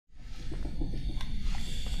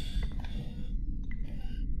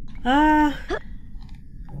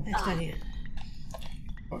It's down here.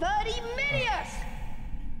 30 minutes!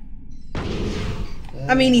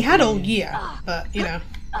 I mean, he had all year, but you know.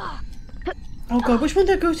 Oh god, which one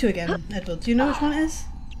did I go to again, Edward? Do you know which one it is?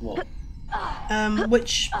 What?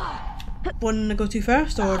 Which one I go to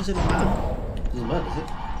first, or does it not matter? Doesn't matter, does it?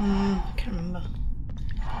 I can't remember.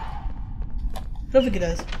 I don't think it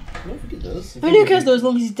does. I don't think it does. I mean, who cares though, as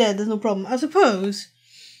long as he's dead, there's no problem. I suppose.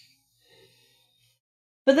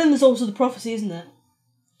 But then there's also the prophecy, isn't it?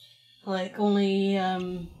 Like, only,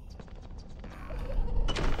 one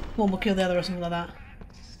will kill the other or something like that.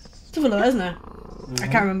 Something like that, isn't there? I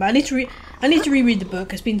can't remember. I need to reread the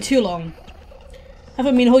book. It's been too long. I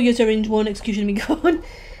haven't been a whole year to arrange one execution to be gone.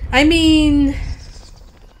 I mean,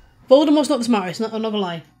 Voldemort's not the smartest. I'm not gonna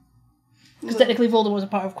lie. Because technically Voldemort's a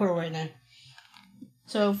part of Quirrell right now.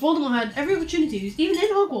 So Voldemort had every opportunity, even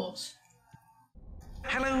in Hogwarts.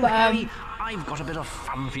 Hello, But, Harry. I've got a bit of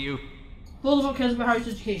fun for you. Voldemort cares about Harry's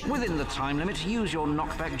education. Within the time limit, use your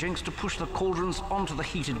knockback jinx to push the cauldrons onto the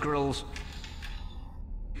heated grills.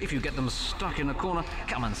 If you get them stuck in a corner,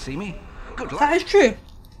 come and see me. Good luck. That is true.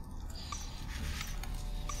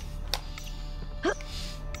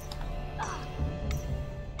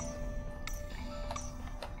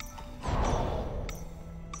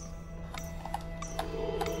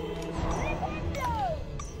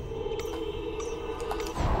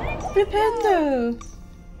 Flipendo!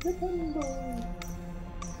 Flipendo!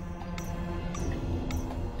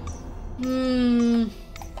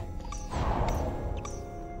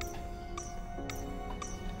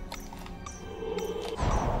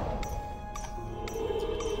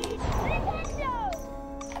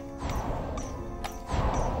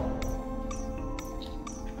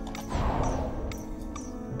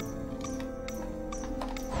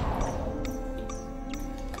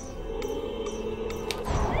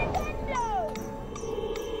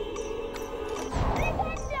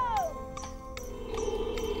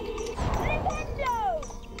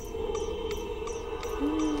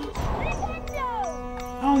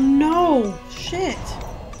 Oh no! Shit!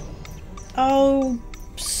 Oh,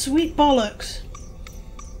 sweet bollocks!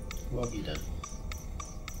 What have you done?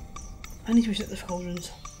 I need to reset the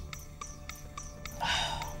cauldrons.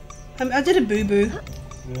 I did a boo-boo.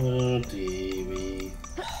 Oh dearie.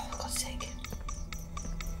 Oh, for God's sake.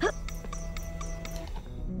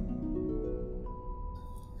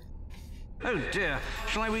 Oh dear.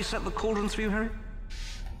 Shall I reset the cauldrons for you, Harry?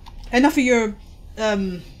 Enough of your,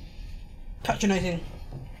 patronising.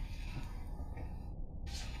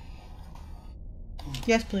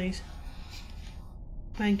 Yes, please.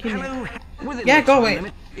 Thank you. Hello. Within Yeah, the go time away.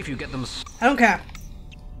 limit, if you get them I don't care.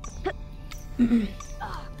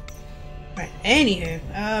 Right,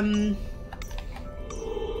 anywho,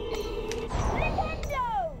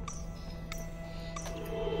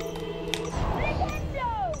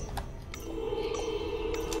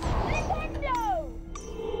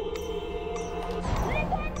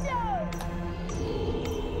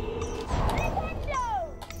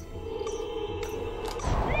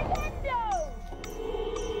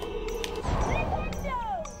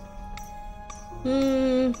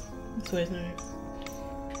 this way, isn't it?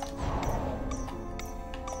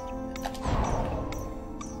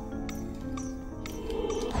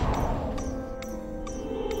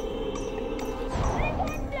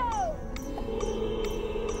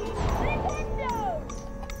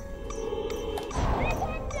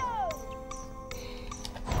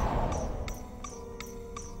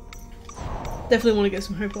 Definitely want to get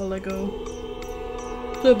some Harry Potter Lego.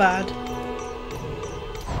 So bad.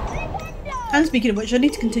 And speaking of which, I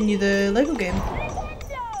need to continue the Lego game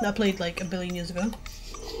that I played like a billion years ago.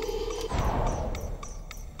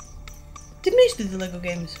 Didn't I used to do the Lego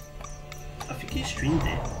games? I think you streamed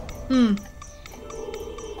it.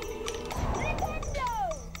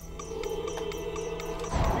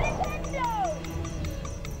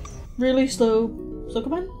 Really slow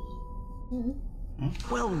command?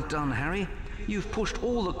 Well done, Harry. You've pushed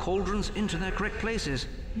all the cauldrons into their correct places.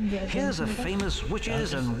 Here's a famous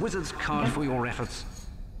witches and wizards card for your efforts.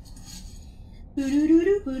 Oh.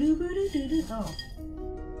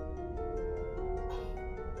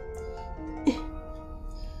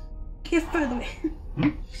 Get further away.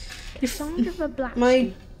 Sound of a black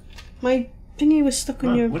My thingy was stuck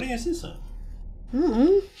on your. What is this, sir?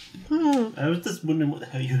 Oh. I was just wondering what the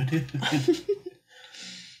hell you were doing.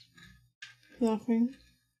 Laughing.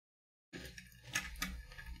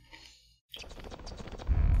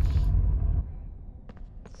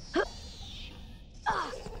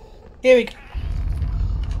 Here we go.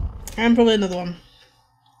 And probably another one.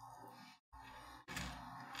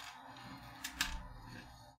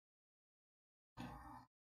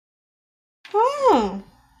 Oh.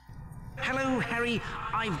 Hello, Harry.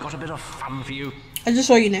 I've got a bit of fun for you. I just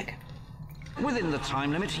saw you, Nick. Within the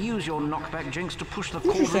time limit, use your knockback jinx to push the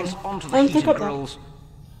Interesting. cauldrons onto I'll the look heated up that. grills.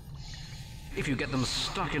 If you get them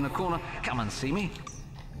stuck in a corner, come and see me.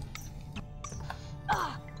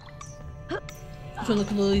 This one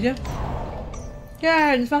looks a little easier.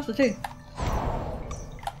 Yeah, and it's faster too.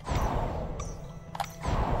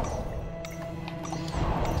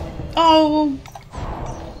 Oh!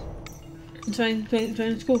 It's fine, it's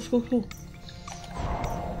fine, it's cool, it's cool, it's cool.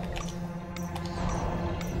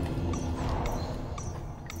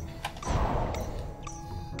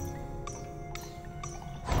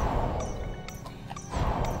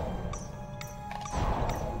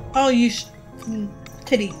 Oh, you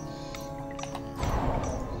titty.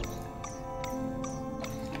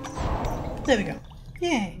 There we go.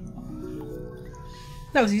 Yay.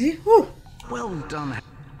 That was easy. Woo. Well done.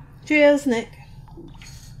 Cheers, Nick.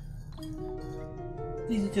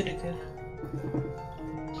 Easy to addicted.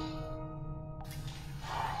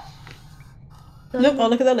 Nope, I'll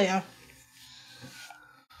look at that later.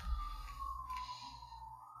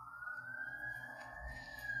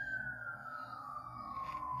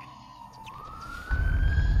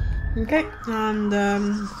 Okay, and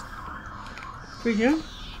through here,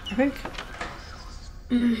 I think.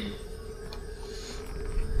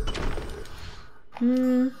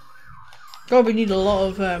 God, we need a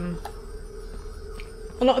lot of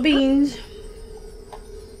beans.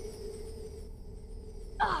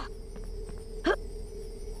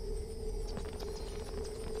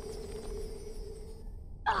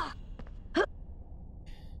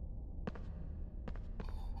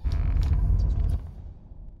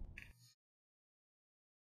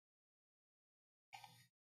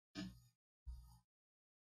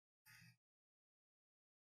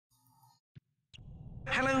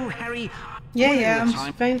 Hello, Harry. Yeah,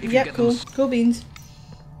 I'm fine. Yeah, cool. Cool beans.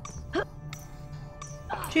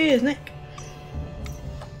 Cheers, Nick.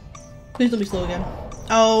 Please don't be slow again.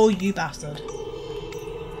 Oh, you bastard.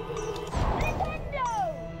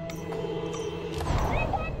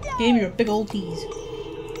 Game your big old tease.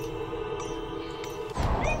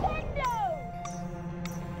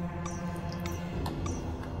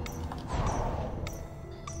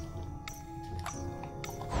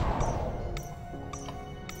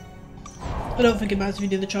 I don't think it matters if you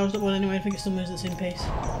do the charged up one anyway, I think it still moves at the same pace.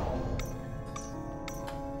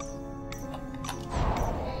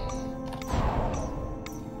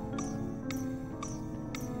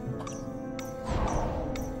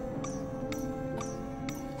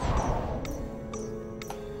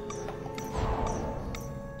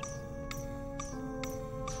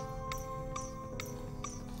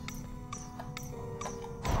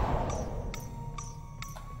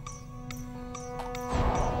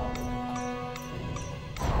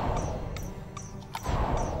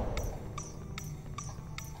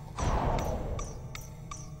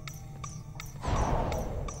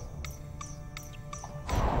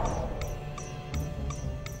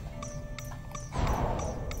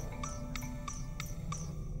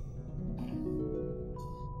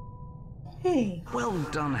 Hey. Well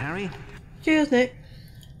done, Harry. Cheers, Nick.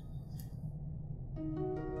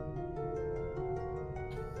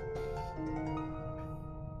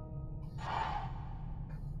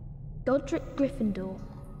 Godric Gryffindor.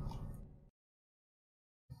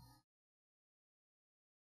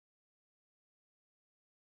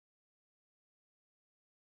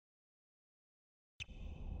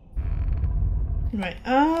 Right,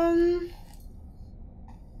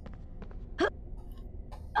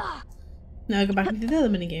 now go back into the other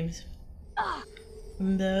mini games.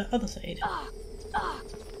 From the other side.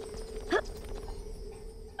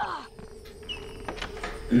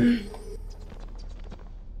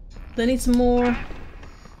 I need some more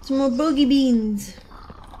boogie beans.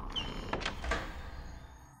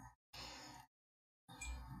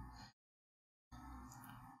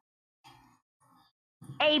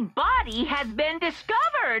 A body has been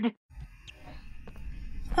discovered.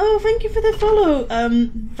 Oh, thank you for the follow,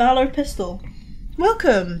 Valor Pistol.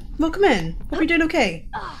 Welcome in. Hope you're doing okay.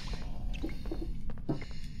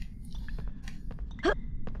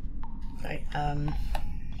 Right,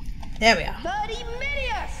 there we are. Bloody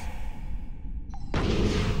Minius!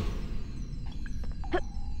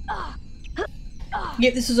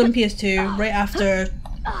 Yep, this was on PS2, right after...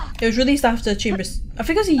 It was released after Chambers... I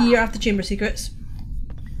think it was a year after Chamber Secrets.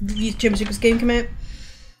 The Chamber Secrets game came out.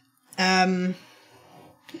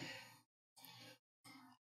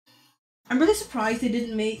 I'm really surprised they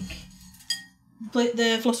didn't make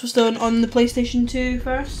the Philosopher's Stone on the PlayStation 2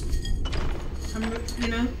 first. You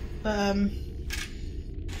know? But, I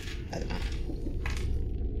don't know.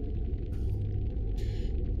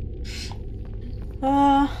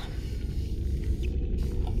 Someone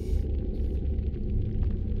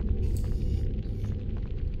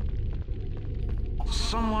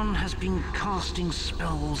has been casting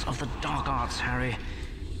spells of the dark arts, Harry.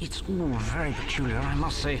 It's all very peculiar, I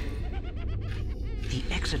must say. The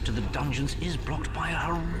exit to the dungeons is blocked by a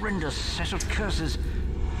horrendous set of curses.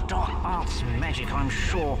 Dark arts magic, I'm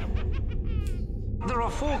sure. There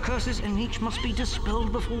are 4 curses and each must be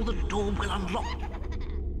dispelled before the door will unlock.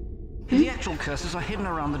 The actual curses are hidden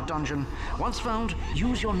around the dungeon. Once found,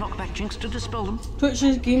 use your knockback jinx to dispel them.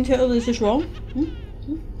 Twitch's game title is just wrong.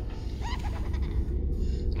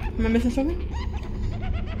 Am I missing something?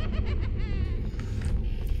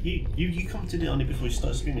 You commented on it before you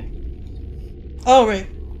started streaming. Oh right.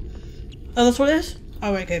 Oh, that's what it is?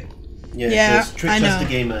 Oh right, okay. Yeah, Trick I has know. the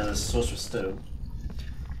game as Sorcerer's Stone.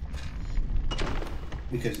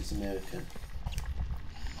 Because it's American.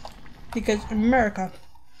 Because America.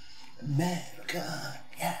 America,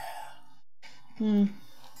 yeah. Hmm.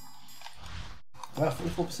 Wow,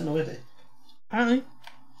 44% already. Apparently.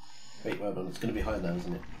 Wait, well done. It's going to be higher now,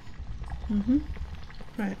 isn't it?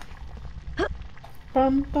 Right.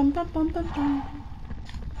 Bum bum bum bum bum bum.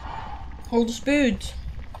 Hold the spoons.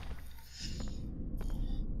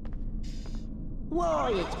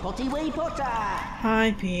 Why, it's Potty Wee Potter!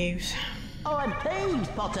 Hi, Peeves. I'm Peeves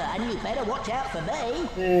Potter, and you better watch out for me!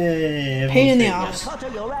 Hey, Pain in the everyone's arse. Potter,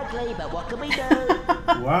 you're ugly, but what can we do?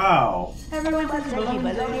 Wow. Everyone One says said you belong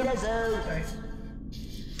belong in to- a zoo.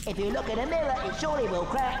 If you look in a mirror, it surely will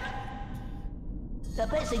crack. The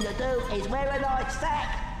best thing to do is wear a night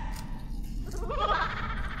sack.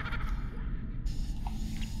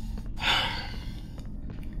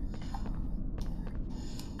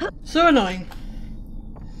 So annoying.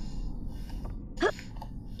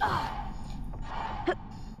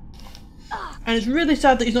 And it's really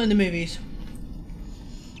sad that he's not in the movies.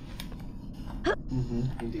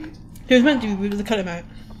 Indeed. He was meant to be, but they cut him out.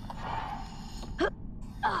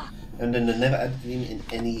 And then they never added him in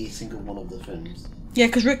any single one of the films. Yeah,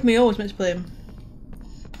 because Rick Mayo was meant to play him.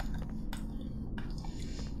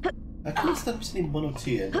 I can understand him seen in 1 or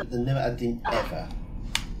 2, and they never added him ever.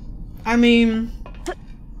 I mean,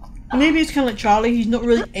 maybe it's kind of like Charlie, he's not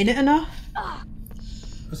really in it enough. I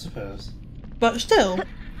suppose. But still.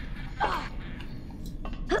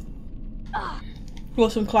 Well,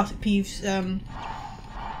 some classic Peeves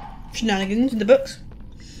shenanigans in the books.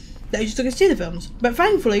 That he just took to see the films. But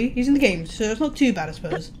thankfully, he's in the games, so it's not too bad, I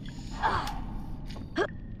suppose. So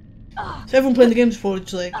everyone playing the games before is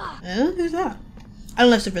just like, who's that?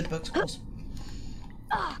 Unless they've read the books, of course.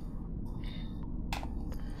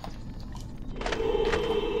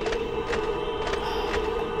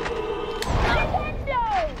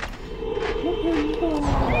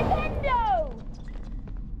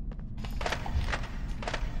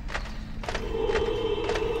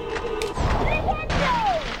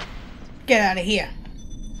 Get out of here.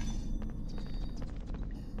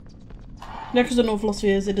 Yeah, because I don't know what philosophy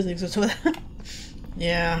is, it doesn't exist over there.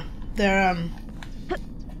 Yeah, they're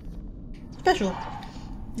special.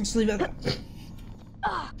 Let's leave it at that.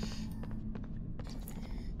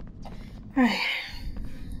 Alright.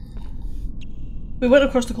 We went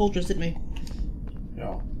across the cauldrons, didn't we?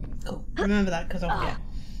 Yeah. Cool. Remember that, because I'll forget.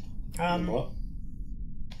 What?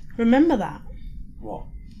 Remember that. What?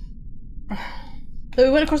 That we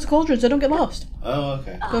went across the cauldrons, so don't get lost. Oh,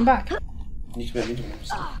 okay. Going back. You should be able to remember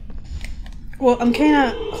stuff. Well, I'm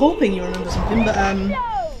kinda hoping you remember something, but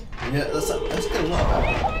Yeah, that's getting a lot about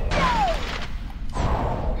it.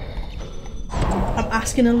 I'm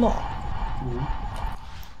asking a lot.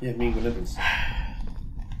 Yeah, me and remembrance.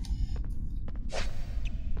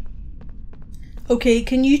 Okay,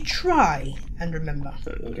 can you try and remember?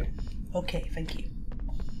 Okay. Okay, thank you.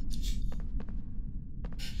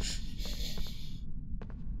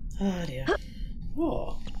 Oh dear.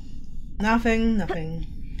 What? Nothing, nothing.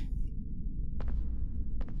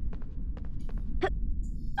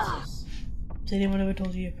 Has anyone ever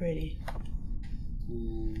told you you're pretty?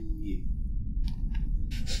 You.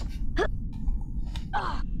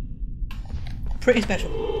 Pretty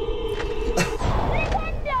special.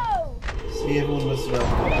 See, everyone was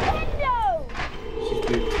around. She's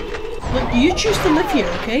beautiful. Look, you choose to live here,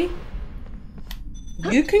 okay?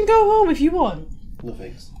 You can go home if you want. No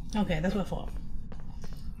thanks. Okay, that's what I thought.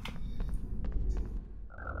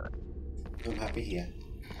 I'm happy here.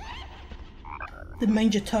 Then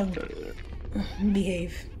mind your tongue.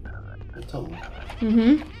 Behave. The tongue.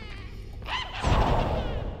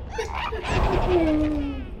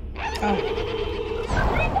 Oh.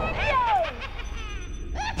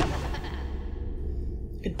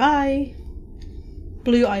 Goodbye.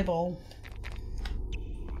 Blue eyeball.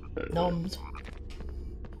 Noms.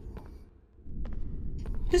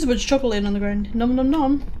 There's a bunch of chocolate laying on the ground. Nom nom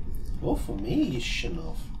nom. Oh, for me, you shouldn't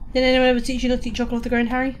have. Did anyone ever teach you not to eat chocolate off the ground,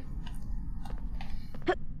 Harry?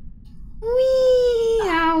 Whee!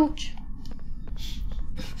 Ouch!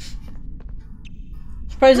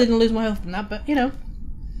 Surprised I didn't lose my health from that, but you know.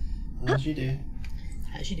 As you do.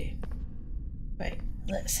 As you do. Right,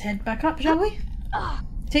 let's head back up, shall we?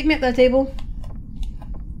 Take me up that table.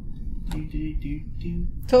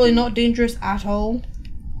 Totally not dangerous at all.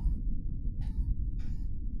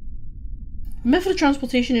 The method of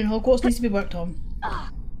transportation in Hogwarts needs to be worked on.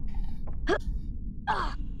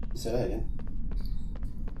 Say that again.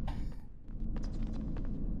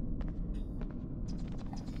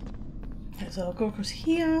 Right, so I'll go across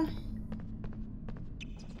here.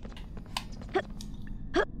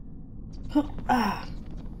 Ah.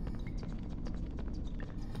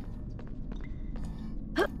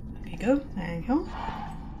 There you go. Hang on.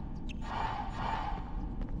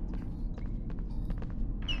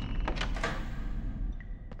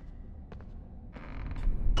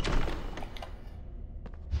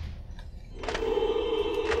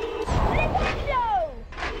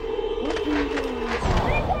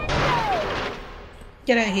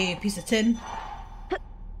 Get out of here, you piece of tin.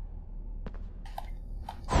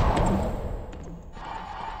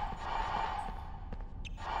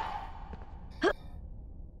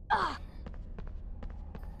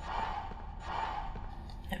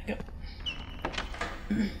 There we go.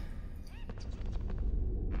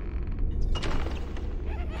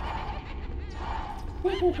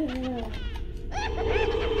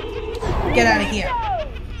 Get out of here.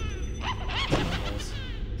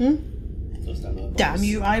 Hmm? Damn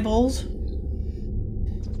you, eyeballs.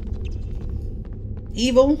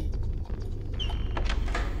 Evil.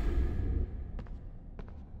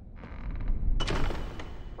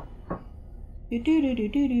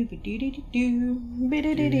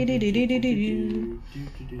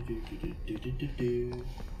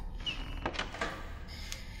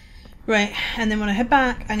 Right, and then when I head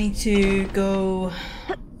back, I need to go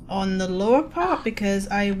on the lower part because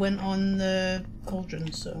I went on the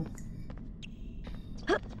cauldron, so.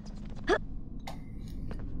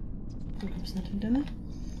 There's nothing down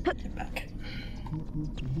there. Get back.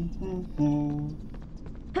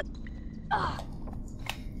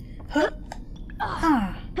 Huh.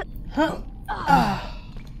 Ah. Huh. Ah.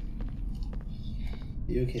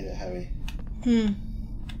 You okay there, Harry? Hmm.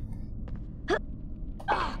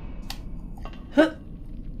 Huh.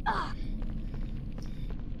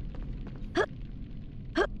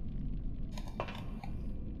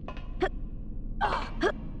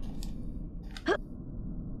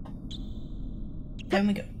 Down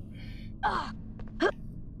we go.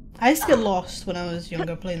 I used to get lost when I was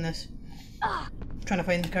younger playing this. Trying to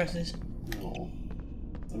find the curses. No.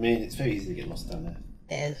 I mean, it's very easy to get lost down there.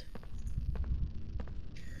 It is.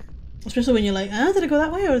 Especially when you're like, ah, did I go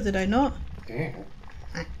that way or did I not? Yeah.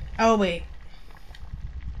 Oh, wait.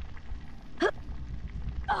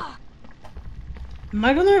 Am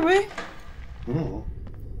I going the right way? No.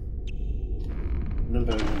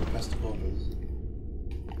 Remember when we pressed the cauldrons?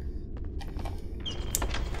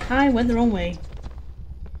 I went the wrong way.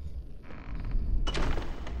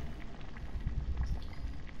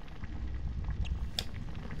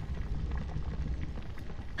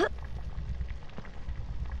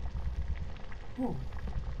 Oh.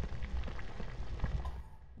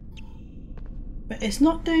 But it's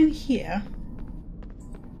not down here.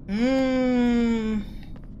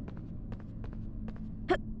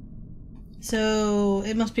 So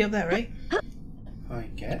it must be up there, right? I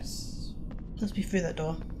guess. Must be through that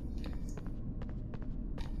door.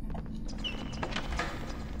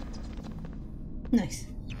 Nice.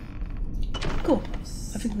 Cool.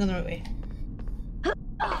 I think I'm going the right way.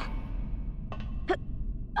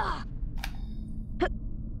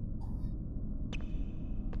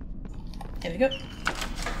 There we go.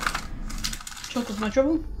 Chocolate's my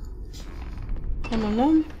trouble. Nom nom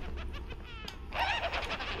nom.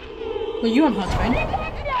 Well, you on hard to find.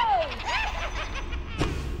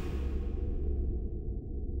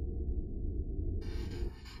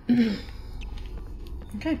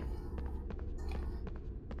 Okay.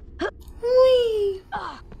 Whee!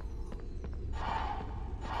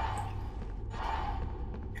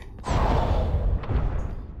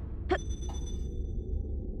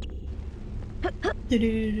 Do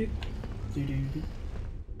do do. Do do do.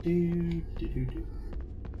 Do do do do.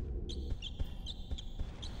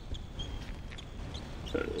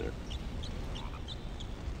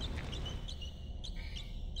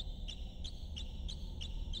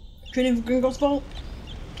 Training for Gringotts Vault.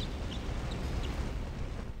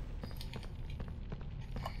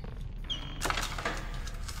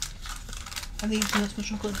 the nuts for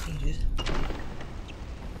chocolate pages.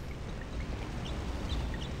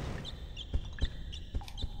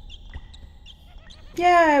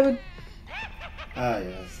 Yeah, I would. Ah,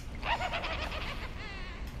 yes.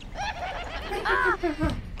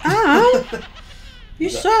 Ow! You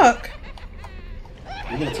suck!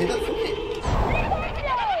 You're gonna take that from me?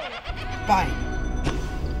 Bye.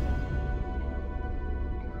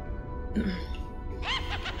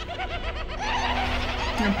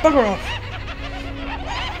 Now bugger off.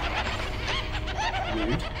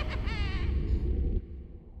 Rude.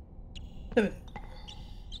 Do it.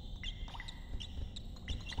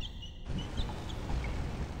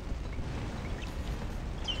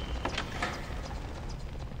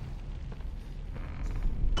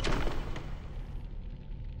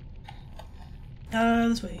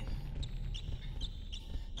 This way.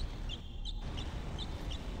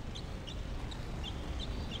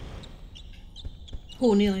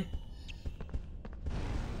 Oh, nearly.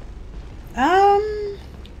 Oh.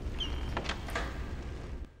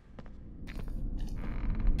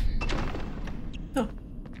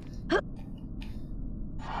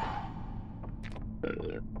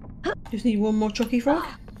 Just need one more chucky frog.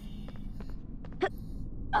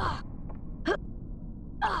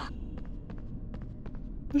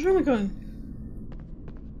 Where's wrong am I going?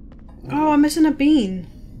 Oh, I'm missing a bean.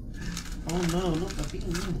 Oh no, not the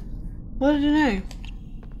bean. What did you know?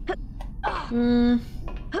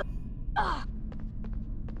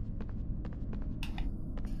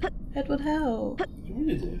 Edward, help. What do you want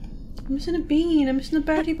me to do? I'm missing a bean. I'm missing the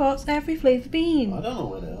Bertie Bott's every flavour bean. I don't know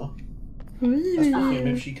where they are. That's Fluffy,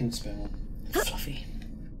 maybe she can spell one. Fluffy.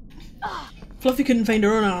 Fluffy couldn't find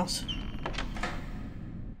her own ass.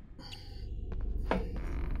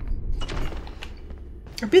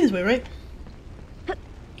 I've been this way, right?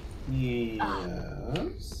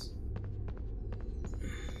 Yes.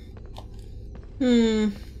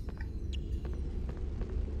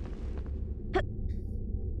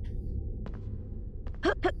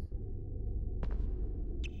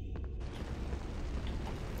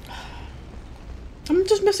 I'm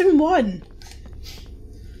just missing one.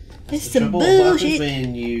 It's The some trouble. What happens bullshit.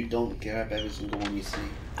 when you don't grab every single one you see?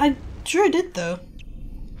 I sure did though.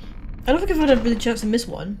 I don't think I've had a really chance to miss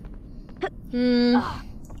one.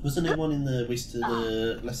 Wasn't there one in the waste of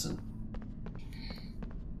the lesson?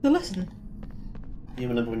 The lesson. You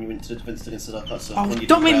remember when you went to the defense against the dark arts? Oh,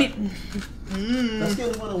 don't make me. That's the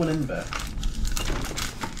only one I remember.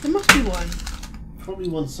 There must be one. Probably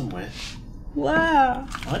one somewhere. Wow.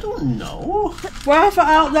 I don't know. Wow for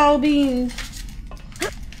out thou beans.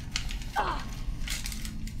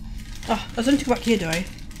 Oh, I don't need to go back here, do I?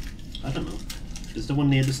 I don't know. Is there one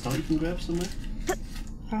near the start you can grab somewhere?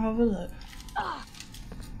 I'll have a look.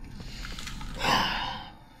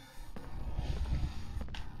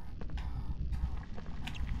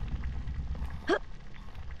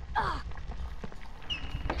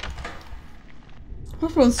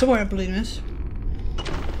 I've run somewhere, I believe this.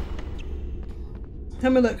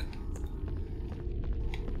 Have a look.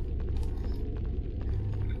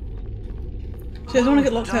 See, I don't want to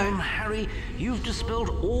get locked Damn, out. Harry, you've dispelled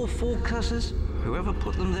all 4 curses. Whoever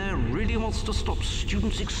put them there really wants to stop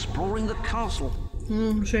students exploring the castle.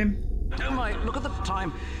 Shame. Oh my, look at the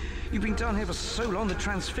time. You've been down here for so long, the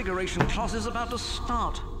transfiguration class is about to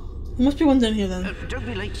start. There must be one down here then. Don't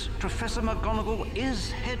be late. Professor McGonagall is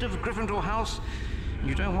head of Gryffindor House.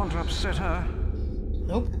 You don't want to upset her.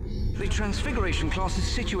 Nope. The transfiguration class is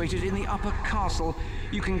situated in the upper castle.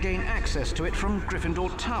 You can gain access to it from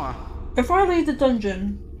Gryffindor Tower. If I leave the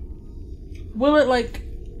dungeon, will it, like,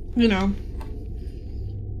 you know,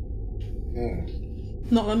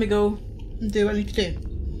 not let me go and do what I need to do?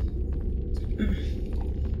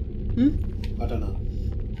 I don't know.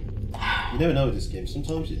 You never know with this game.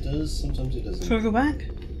 Sometimes it does, sometimes it doesn't. Should I go back?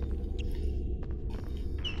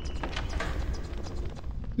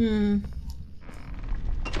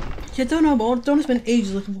 See, I don't know, but I don't want to spend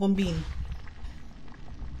ages looking for one bean.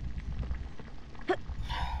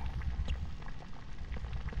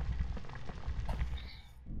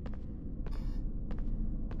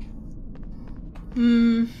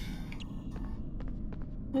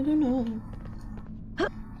 I don't know. I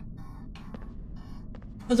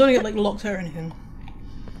don't want to get like locked out or anything.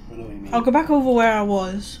 I know what you mean. I'll go back over where I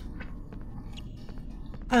was.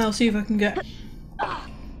 And I'll see if I can get...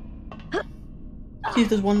 See if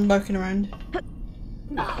there's one lurking around.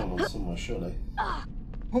 There's one somewhere, surely.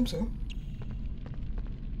 Hope so.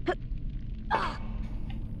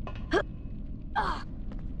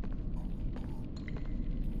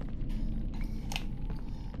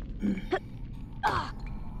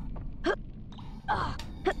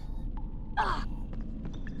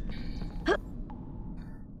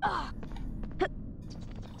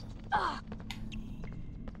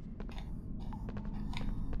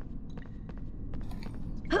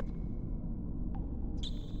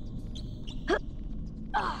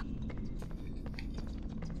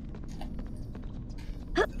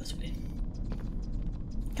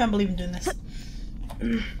 Can't believe I'm doing this.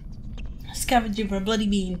 Scavenging for a bloody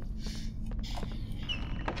bean.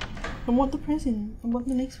 I want the present. I want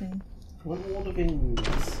the next one. I want all the beans.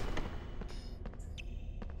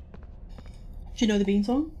 Do you know the bean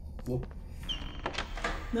song? Nope.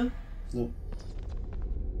 No? Nope.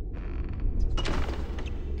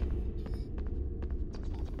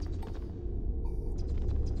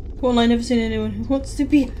 Well, I've never seen anyone who wants to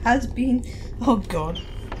be has been. Oh god.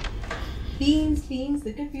 Beans,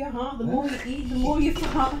 they're good for your heart. The more you eat, the more you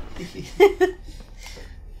fart.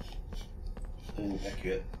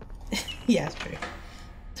 Accurate. Yeah, it's true.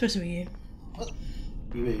 Especially with you. What?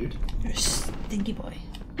 You rude. You're a stinky boy.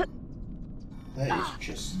 That is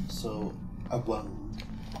just so wrong.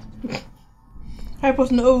 I put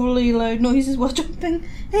an overly loud noises while jumping.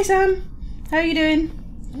 Hey Sam, how are you doing?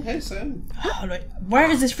 Hey Sam. Alright, where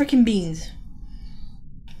is this freaking beans?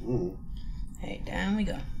 Mm. Hey, down we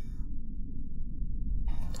go.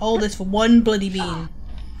 All this for one bloody bean.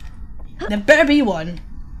 There better be one.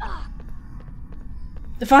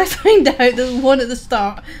 If I find out there's one at the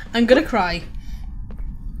start, I'm gonna cry.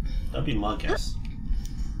 That'd be my guess.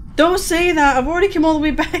 Don't say that, I've already come all the way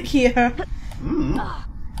back here. Mm.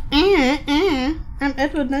 I'm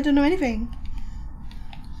Edward and I don't know anything.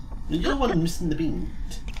 You're the one missing the bean.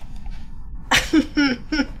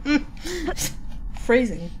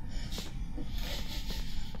 Phrasing.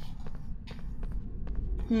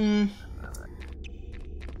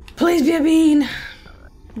 Please be a bean.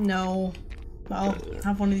 No. I'll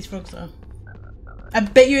have one of these frogs though. I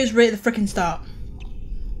bet you it's right at the frickin' start.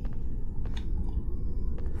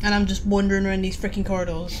 And I'm just wandering around these frickin'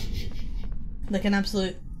 corridors. Like an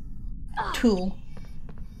absolute tool.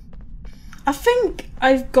 I think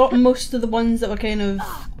I've got most of the ones that were kind of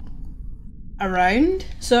around.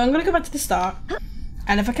 So I'm gonna go back to the start.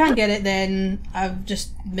 And if I can't get it, then I've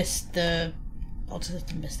just missed the... I'll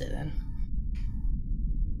just missed it then.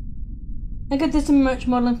 I got this some merch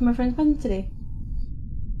modelling for my friend's band today.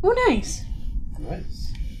 Oh, nice.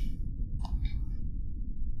 Nice.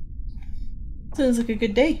 Sounds like a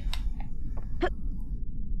good day.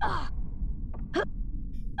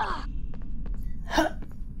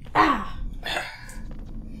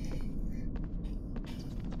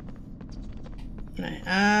 Right.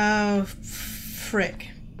 Oh, frick.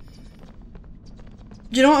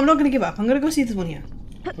 Do you know what? I'm not gonna give up. I'm gonna go see this one here.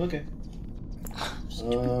 Okay.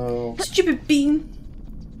 Stupid bean.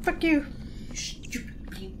 Fuck you. Stupid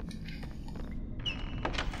bean.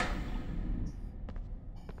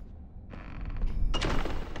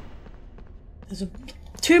 There's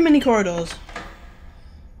too many corridors.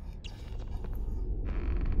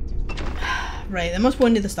 Right, there must be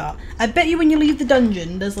one near the start. I bet you when you leave the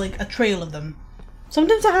dungeon, there's like a trail of them.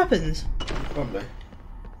 Sometimes that happens. Probably.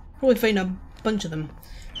 Probably find a bunch of them.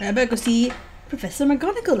 Right, I better go see Professor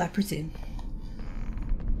McGonagall, I presume.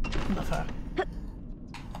 Love her.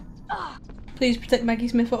 Please protect Maggie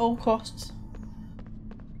Smith at all costs.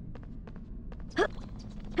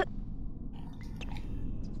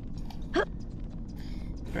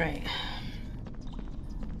 Right.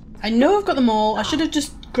 I know I've got them all. I should have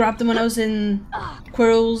just grabbed them when I was in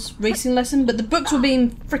Quirrell's racing lesson, but the books were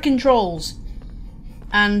being frickin' trolls.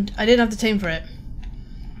 And I didn't have the time for it.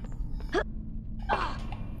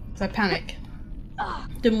 So I panic.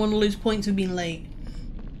 Didn't want to lose points of being late.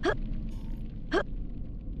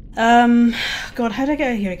 God, how do I get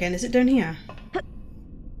out of here again? Is it down here?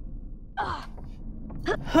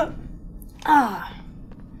 Huh. Ah.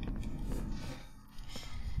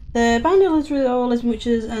 The band are literally all lesbian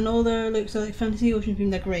witches and all their looks are like fantasy ocean theme.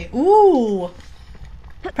 They're great. Ooh!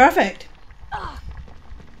 Perfect!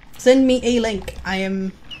 Send me a link.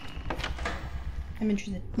 I'm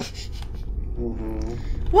interested.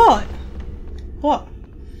 What? What?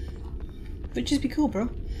 Witches be cool, bro.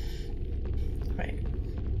 Right.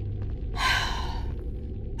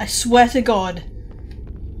 I swear to God.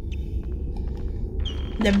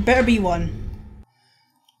 There better be one.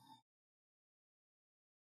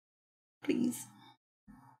 Please.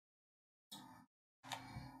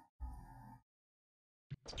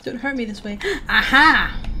 Don't hurt me this way.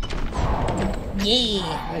 Aha!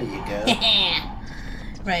 Yeah! There you go.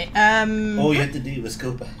 Right, All you had to do was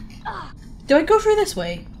go back. do I go through this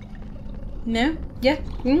way? No? Yeah?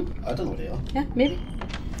 I don't know what they are. Yeah, maybe?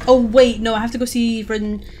 Oh wait, no, I have to go see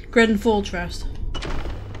Gredden Falls first.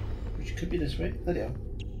 Which could be this way. There they are.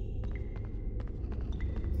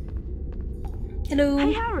 Hello.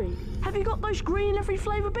 Hey Harry, have you got those green every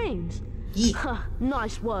flavour beans? Yeah. Huh,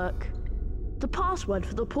 nice work. The password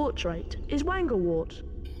for the portrait is Wanglewort.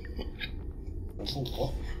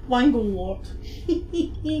 What? Wanglewort.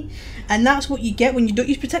 And that's what you get when you don't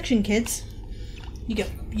use protection, kids.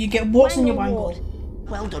 You get what's in your Wangle wangle. ward.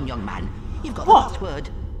 Well done, young man. You've got What? the password.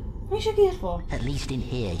 What are you shaking it for? At least in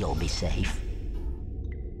here you'll be safe.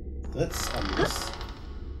 That's ominous.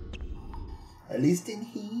 At least in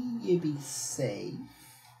here you'll be safe.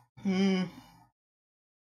 Hmm.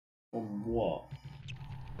 On what?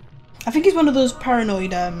 I think he's one of those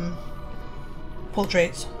paranoid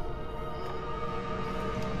portraits.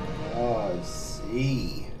 Oh, I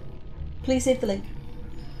see. Please save the link.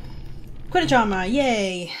 Quidditch armor,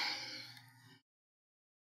 yay!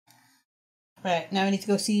 Right, now I need to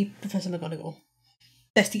go see Professor McGonagall.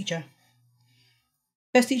 Best teacher.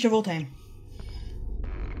 Best teacher of all time.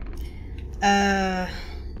 Okay.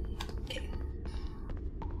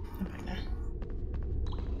 I'm back now.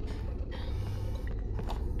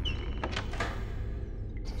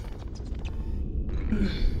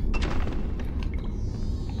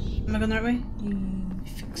 Am I going the right way? You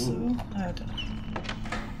think so? I don't know.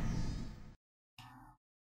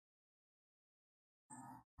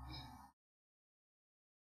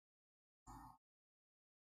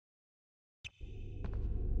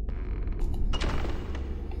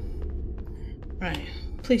 Right.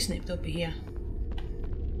 Please, Snape, don't be here.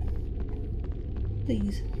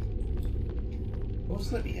 Please. What's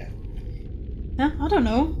that here? Huh? I don't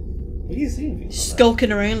know. What are you seeing? Things like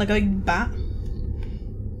Skulking around like a big bat.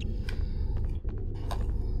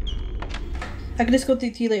 I can just go to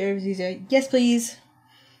you later if it's easier. Yes, please.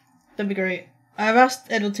 That'd be great. I've asked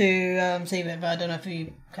Edward to save it, but I don't know if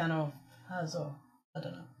he can or has or I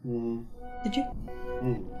don't know. Mm. Did you?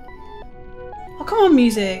 Mm. Oh, come on,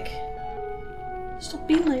 music. Stop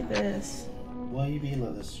being like this. Why are you being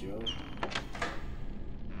like this, Joe?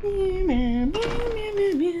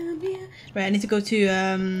 Right, I need to go to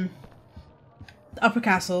the Upper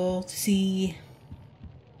Castle to see.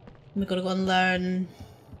 We're gonna go and learn.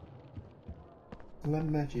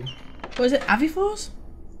 Learn magic. What is it? Avifors?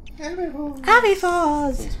 Avifors.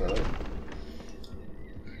 Avifors! Don't spell it.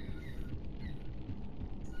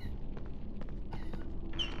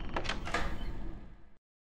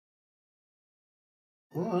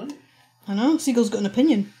 Alright. I know, Seagull's got an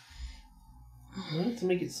opinion. Well, to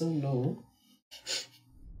make it so no.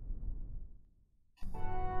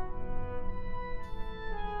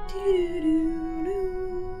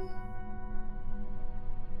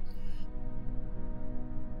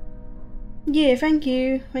 Yeah, thank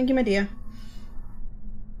you. Thank you, my dear.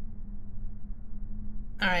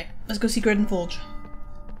 Alright, let's go see Gredden Forge.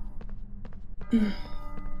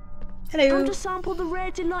 Hello. Time to sample the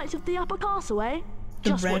rare delights of the Upper Castle, eh? The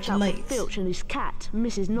Just rare watch out for delights. Filch and his cat,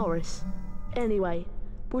 Mrs. Norris. Anyway,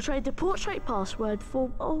 we'll trade the portrait password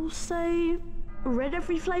for, I'll say, red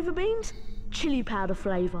every flavour beans? Chili powder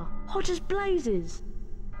flavour. Hot as blazes.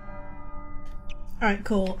 Alright,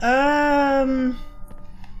 cool. I'm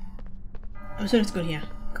supposed to go here.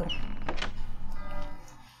 Cool.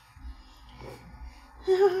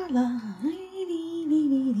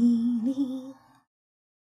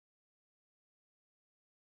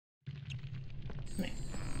 Right.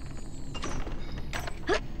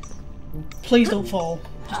 Please don't fall.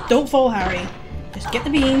 Just don't fall, Harry. Just get the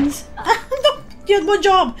beans. You had one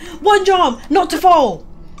job! One job! Not to fall!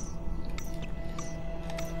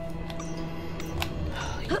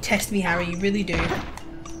 You test me, Harry. You really do.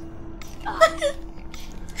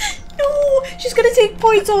 No! She's gonna take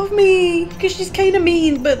points off me! Because she's kind of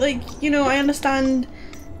mean, but like, you know, I understand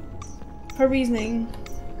her reasoning.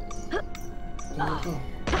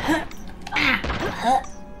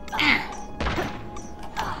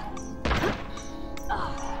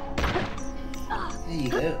 There you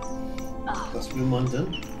go. That's room one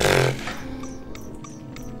done.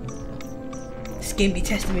 This game be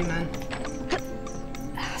testing me, man.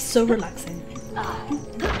 So relaxing.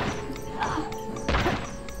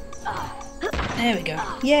 There we go.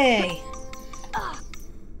 Yay!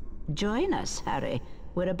 Join us, Harry.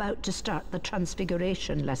 We're about to start the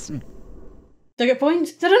Transfiguration lesson. Do I get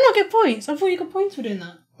points? Did I not get points? I thought you got points for doing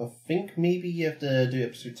that. I think maybe you have to do it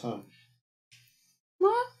episode time.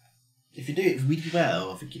 What? If you do it really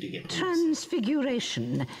well, I think you do get points.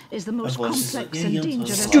 Transfiguration is the most Otherwise it's complex like, and yeah, you're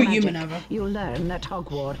dangerous Screw you, magic Minerva. you'll learn at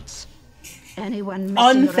Hogwarts. Anyone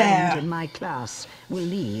messing Unfair. around in my class will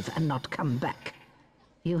leave and not come back.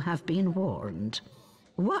 You have been warned.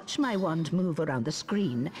 Watch my wand move around the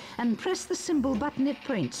screen and press the symbol button it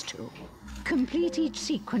points to. Complete each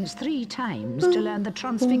sequence 3 times to learn the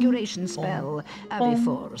Transfiguration spell,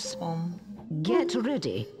 Avifors. Get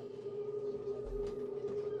ready.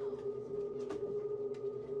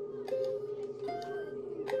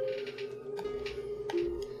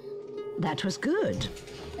 That was good.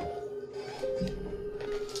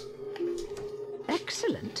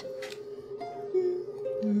 Excellent.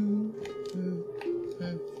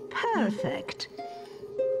 Perfect.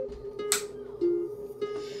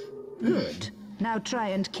 Good. Now try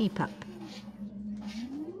and keep up.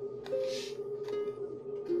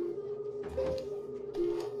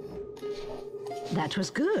 That was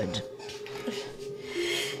good.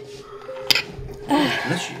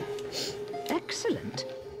 Bless you. Excellent.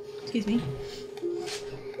 Excuse me.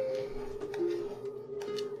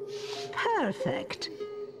 Perfect.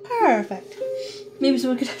 Perfect. Maybe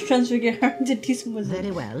someone could transfigure her into decent wizard.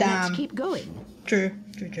 Very well. Damn. Let's keep going. True.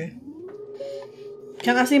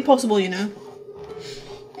 Can't ask the impossible, you know.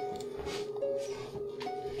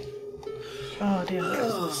 Oh dear.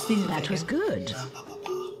 That was good.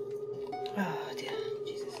 Oh dear.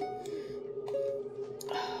 Jesus.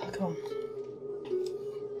 Oh, come on.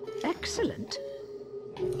 Excellent.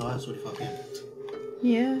 Oh, that's already fucking.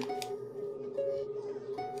 Yeah.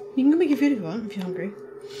 You can go make your food if you want, if you're hungry.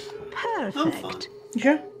 Perfect. You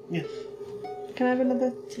sure? Yeah. Can I have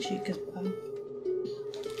another tissue? Because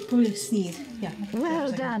probably a sneeze. Yeah.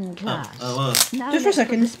 Well done, class. Now Just for a let's put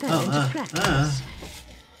second. the spell into practice.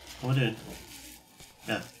 What are we doing?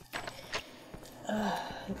 Yeah.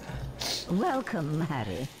 Welcome,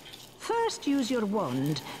 Harry. First, use your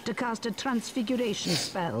wand to cast a transfiguration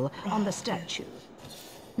spell on the statue.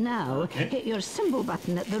 Now, hit your symbol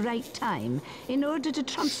button at the right time in order to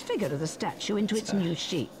transfigure the statue into its new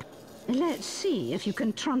shape. Let's see if you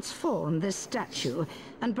can transform this statue,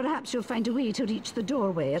 and perhaps you'll find a way to reach the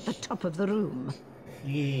doorway at the top of the room.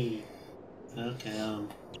 Yay. Okay,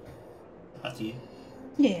 back to you.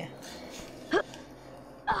 Yeah.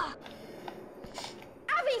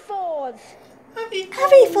 Heavy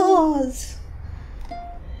Falls!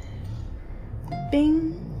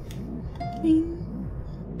 Bing. Bing.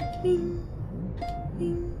 Bing.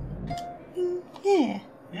 Bing. Bing. Yeah.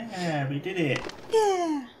 Yeah, we did it.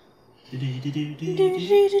 Yeah.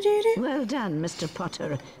 Well done, Mr.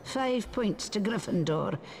 Potter. 5 points to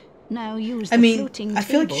Gryffindor. Now use I the mean, floating I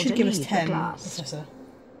feel like table you should to give us leave 10, the class. Professor.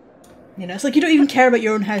 You know, it's like you don't even care about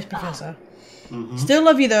your own house, Professor. Still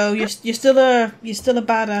love you though. You're still a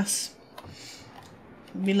badass.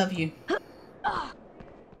 We love you.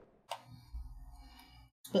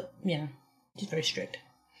 But yeah, she's very strict.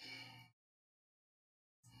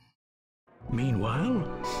 Meanwhile,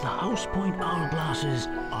 the House Point hourglasses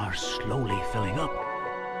are slowly filling up.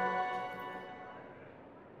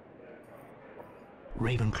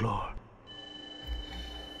 Ravenclaw.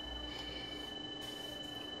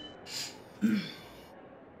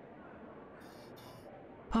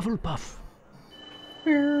 Hufflepuff.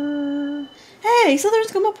 Hey,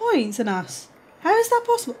 Slytherin's got more points than us. How is that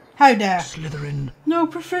possible? How dare? Slytherin. No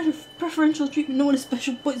preferential treatment. No one has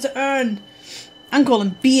special points to earn. I'm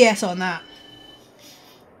calling BS on that.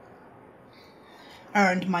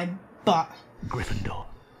 Earned my butt. Gryffindor.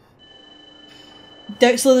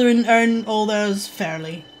 Doubt Slytherin earn all theirs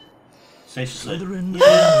fairly. Slytherin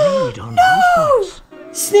lead on house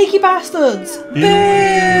points. Sneaky bastards! Boo!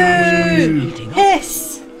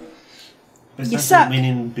 Hiss! You suck.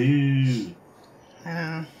 Winning boo. I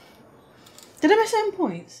know. Did I miss 7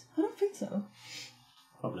 points? I don't think so.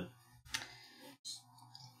 Probably.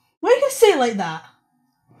 Why are you gonna say it like that?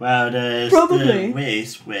 Well, there's Probably. the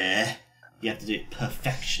ways where you have to do it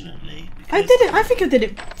perfectionately. I did it. I think I did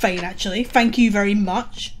it fine actually. Thank you very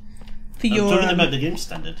much for I'm your. talking about the game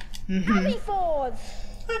standard. Happy Falls!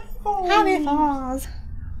 Happy Falls.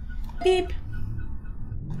 Beep.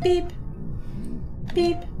 Beep.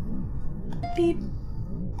 Beep. Beep.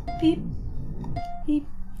 Beep. Beep.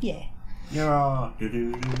 Yeah. Yeah.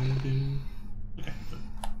 Okay.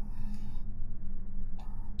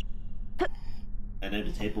 I know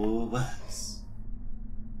the table works.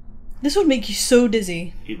 This would make you so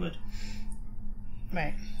dizzy. It would.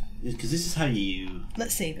 Right. Because this is how you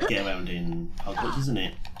Let's save it. get around in Hogwarts, isn't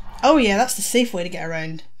it? Oh yeah, that's the safe way to get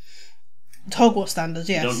around. Hogwarts standards,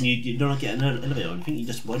 yes. You don't get an elevator or anything, you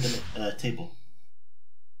just wind the table.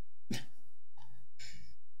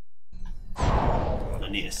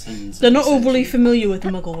 And it ascends. They're not overly familiar with the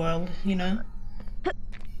Muggle world, you know.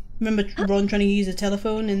 Remember Ron trying to use a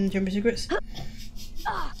telephone in Chamber of Secrets?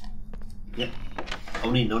 Yep.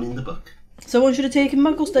 Only none in the book. Someone should have taken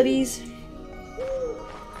Muggle studies.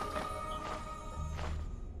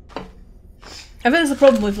 I think that's the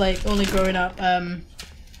problem with like only growing up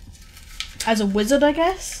as a wizard, I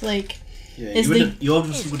guess. Like, Yeah, is you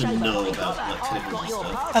obviously wouldn't know about like television and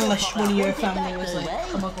stuff. unless one of your family was like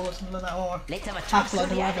a Muggle or something like that, or Let's have a chance Half-Blood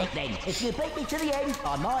to or the whatever. attic then. If you beat me to the end,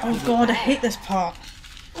 I might. Oh give you god, a I hate this part.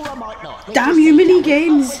 Or I might not. Let's Damn just you, see, mini shall we?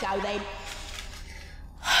 games. Off we go then.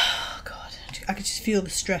 Oh god, I could just feel the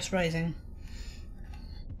stress rising.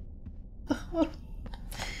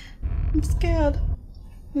 I'm scared.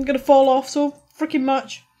 I'm gonna fall off so freaking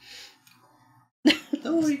much.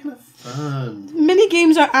 Oh, you can have fun. Mini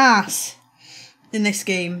games are ass in this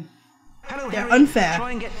game. Hello, They're Harry. unfair.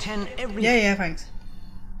 Try and get 10 every. Yeah, thanks.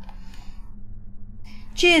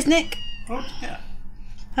 Cheers, Nick. Oh, cat.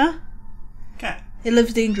 Huh? Cat. It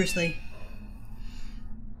lives dangerously.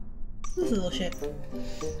 This little shit.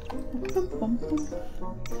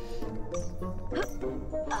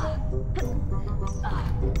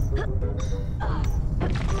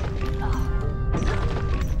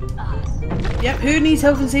 Yep, who needs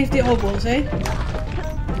health and safety at Hogwarts, eh?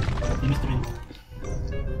 You must have been.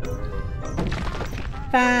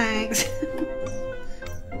 Thanks.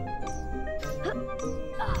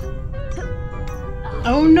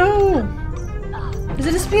 Oh no! Has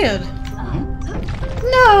it disappeared?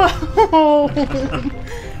 No!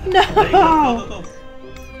 No! Go.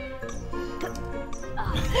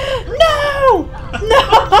 No!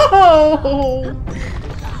 No!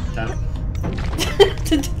 Damn.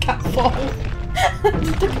 Did the cat fall?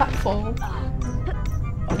 Did the cat fall?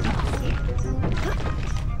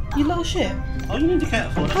 You little shit. Oh, you need to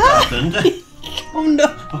cat for that happened. Oh no!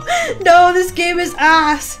 No, this game is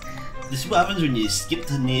ass! This is what happens when you skip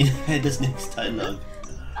the headers next dialogue.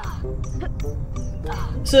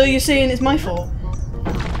 So you're saying it's my fault?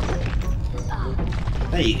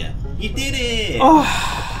 There you go. You did it!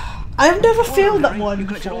 Oh, I've never failed that Harry, one You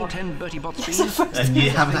collected all before. 10 Bertie Bott's It's the beans. first And you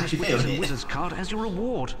time. haven't actually Wizard's failed it. Wizard's card as your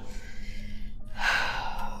reward.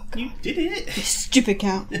 You did it! You stupid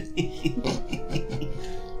cat.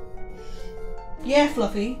 Yeah,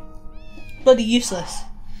 Fluffy. Bloody useless.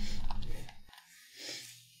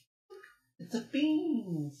 It's the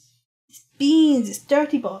beans! Beans, it's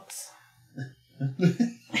dirty bots.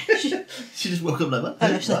 She just woke up like that. Oh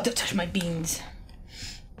no, she's like, don't touch my beans.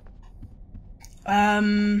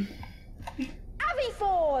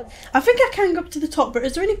 Avifords! I think I can go up to the top, but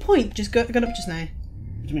is there any point just going up just now?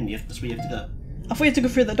 What do you mean? That's where you have to go. I thought you had to go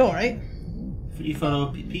through that door, right? You follow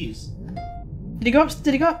peas. Did he go up?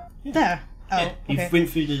 Did he go up there? Oh, Yeah, you okay. went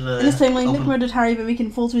through the. In this timeline, Nick open- murdered Harry, but we can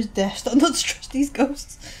fall to his death. Stop not to trust these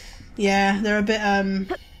ghosts. Yeah, they're a bit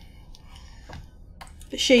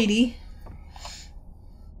shady.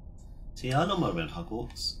 See, I know my around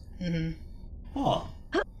Hogwarts. What?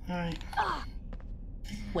 Alright.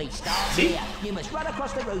 We start See? here. You must run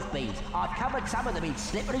across the roof beams. I've covered some of them in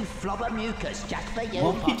slippery flobber mucus just for you,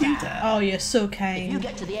 Why would you do Potter. that? Oh, you're so If you kind.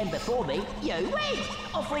 get to the end before me, you win.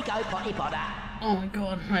 Off we go, Potty Potter. Oh my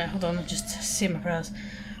god. Right, hold on. Just say my prayers.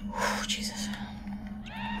 Whew, Jesus.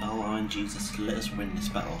 Oh, and Jesus, let us win this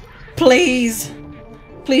battle. Please.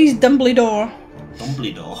 Please, Dumbledore.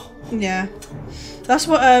 Dumbledore. Yeah. That's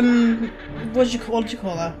what, what did you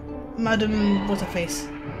call her? Madam, what's her face?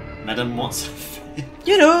 Madam, what's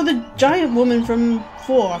You know, the giant woman from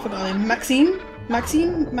 4, I forgot her name. Maxine?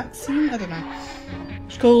 Maxine? I don't know.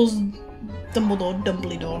 She calls Dumbledore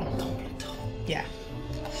Dumbledore. Yeah.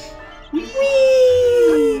 Whee!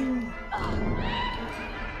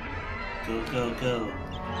 Go, go.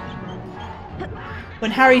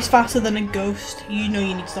 When Harry's faster than a ghost, you know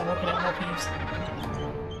you need to start working out more peeves.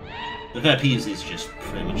 The guy Peeves is just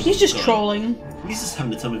pretty much. He's just going. trolling. He's just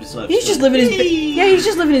having the time of his life. He's just living his yeah, he's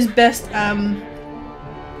just living his best. I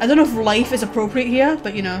don't know if life is appropriate here,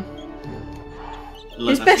 but you know,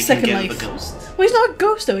 his best second life. Well, he's not a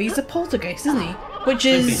ghost though. He's a poltergeist, isn't he? Which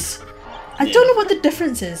is, I don't know what the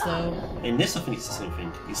difference is though. In this, I think it's the same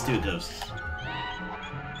thing. He's still a ghost.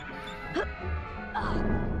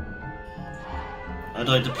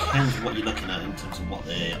 Although it depends what you're looking at in terms of what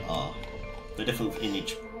they are. They're different in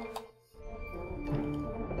each.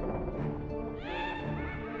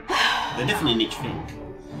 They're different in each thing.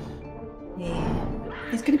 Yeah,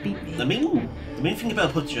 he's gonna beat me. The main thing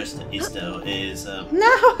about Poltergeist is though is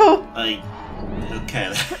No.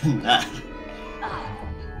 okay.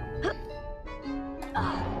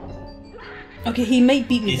 Okay, he might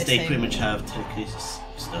beat me Is this they time. pretty much have telekinesis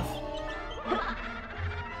stuff.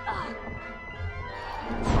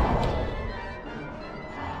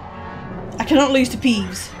 I cannot lose to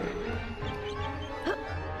Peeves.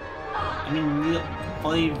 I mean, you got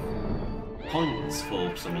 5 points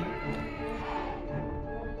for something.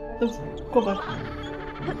 Go on.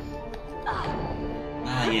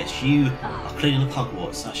 Ah, yes, you are playing the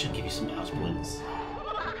Hogwarts, so I should give you some house points.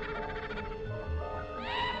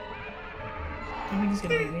 I think he's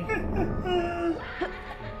gonna beat me.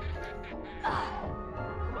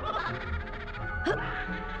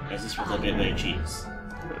 As this was a bit very cheese.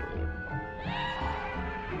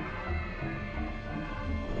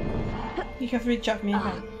 You have to reach out for me, I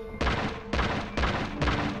can't.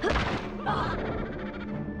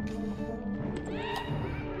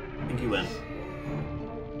 I think you win.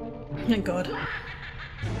 Thank God.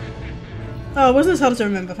 Oh, wasn't this hard to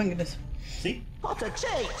remember? Thank goodness. See? What a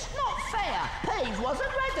cheat! Not fair! Peeves wasn't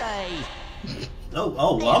ready!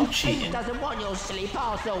 Oh, I'm cheating. Peeves doesn't want your silly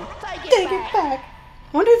parcel. Take Take it back!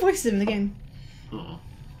 I wonder who voices him in the game.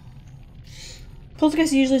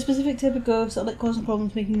 Poltergeist is usually a specific type of ghost that like causing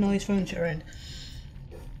problems making noise, furniture around.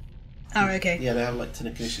 Oh, okay. Yeah, they have like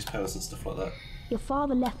telekinesis powers and stuff like that. Your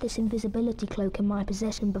father left this invisibility cloak in my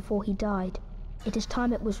possession before he died. It is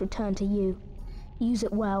time it was returned to you. Use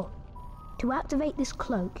it well. To activate this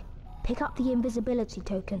cloak, pick up the invisibility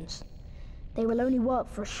tokens. They will only work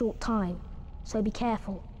for a short time, so be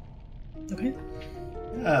careful. Okay.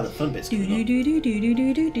 Ah, the fun bit's coming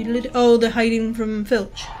up. Oh, they're hiding from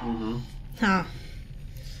Filch. Mm-hmm. Ah.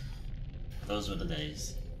 Those were the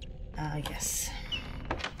days. Yes.